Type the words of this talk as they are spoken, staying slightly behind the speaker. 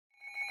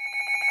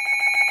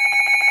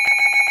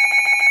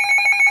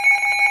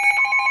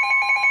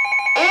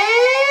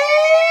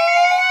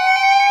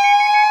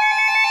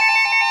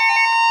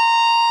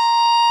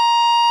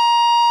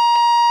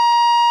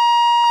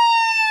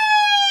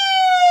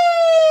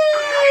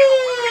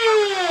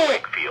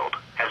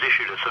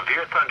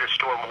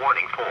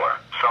warning for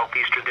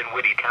southeastern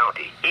Dinwiddie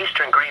County,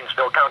 eastern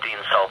Greensville County in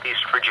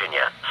southeast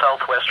Virginia,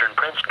 southwestern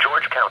Prince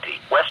George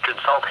County, western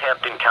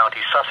Southampton County,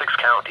 Sussex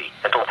County,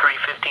 until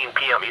 3:15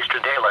 p.m.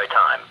 Eastern Daylight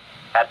Time.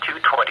 At 2:26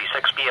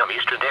 p.m.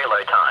 Eastern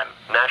Daylight Time,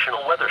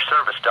 National Weather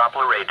Service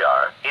Doppler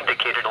radar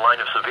indicated a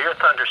line of severe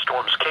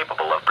thunderstorms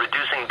capable of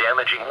producing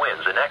damaging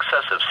winds in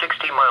excess of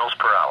 60 miles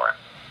per hour.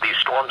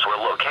 These storms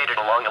were located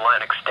along a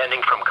line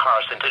extending from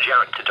Carson to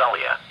Jarrett to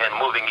Dahlia and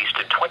moving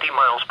east at 20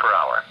 miles per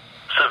hour.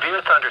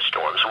 Severe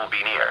thunderstorms will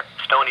be near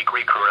Stony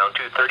Creek around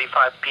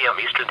 2:35 p.m.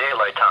 Eastern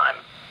Daylight Time,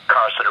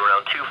 Carson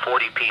around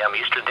 2:40 p.m.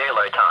 Eastern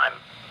Daylight Time,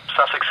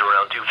 Sussex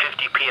around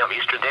 2:50 p.m.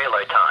 Eastern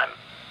Daylight Time,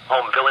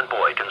 Homeville and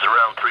Boykins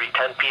around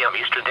 3:10 p.m.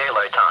 Eastern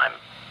Daylight Time,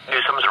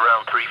 Newsome's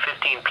around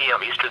 3:15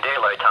 p.m. Eastern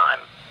Daylight Time.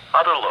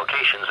 Other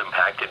locations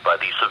impacted by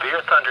these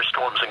severe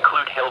thunderstorms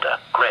include Hilda,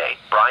 Gray,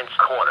 Bryant's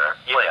Corner,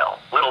 Yale,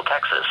 Little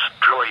Texas,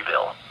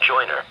 Druryville,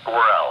 Joyner,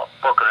 Worrell,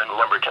 Booker, and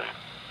Lumberton.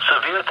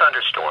 Severe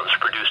thunderstorms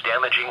produce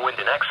damaging wind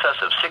in excess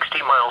of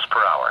 60 miles per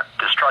hour,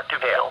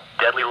 destructive hail,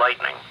 deadly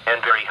lightning, and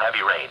very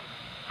heavy rain.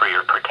 For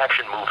your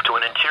protection, move to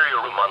an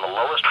interior room on the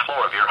lowest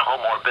floor of your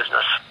home or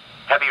business.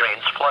 Heavy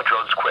rains flood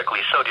roads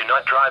quickly, so do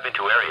not drive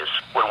into areas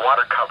when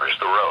water covers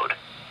the road.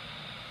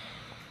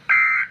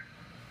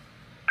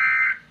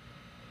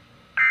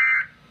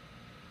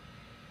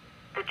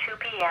 The 2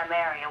 p.m.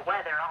 area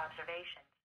weather observation.